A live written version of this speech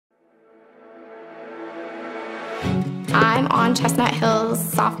I'm on Chestnut Hill's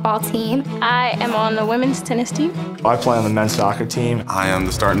softball team. I am on the women's tennis team. I play on the men's soccer team. I am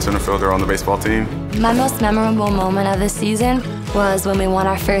the starting center fielder on the baseball team. My most memorable moment of this season was when we won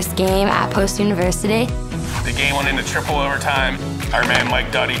our first game at Post University. The game went into triple overtime. Our man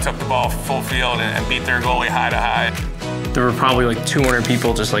Mike Duddy took the ball full field and beat their goalie high to high. There were probably like 200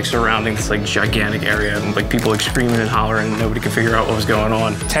 people just like surrounding this like gigantic area, and like people like screaming and hollering, and nobody could figure out what was going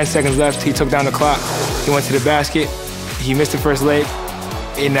on. 10 seconds left, he took down the clock. He went to the basket. He missed the first leg,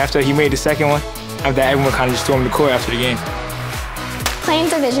 and after he made the second one, after that, everyone kind of just stormed the court after the game. Playing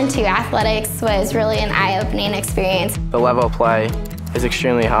Division II athletics was really an eye-opening experience. The level of play is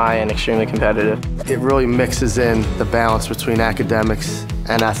extremely high and extremely competitive. It really mixes in the balance between academics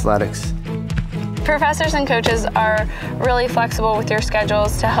and athletics. Professors and coaches are really flexible with your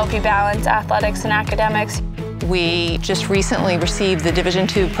schedules to help you balance athletics and academics. We just recently received the Division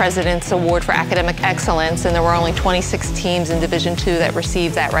II President's Award for Academic Excellence, and there were only 26 teams in Division II that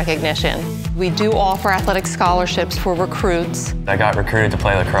received that recognition. We do offer athletic scholarships for recruits. I got recruited to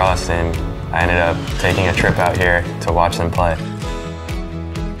play lacrosse, and I ended up taking a trip out here to watch them play.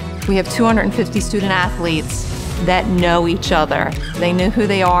 We have 250 student athletes that know each other. They know who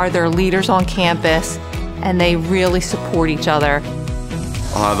they are, they're leaders on campus, and they really support each other.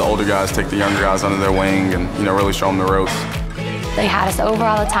 A lot of the older guys take the younger guys under their wing and, really show them the ropes. They had us over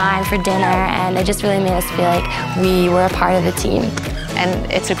all the time for dinner, and it just really made us feel like we were a part of the team.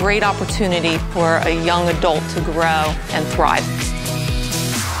 And it's a great opportunity for a young adult to grow and thrive.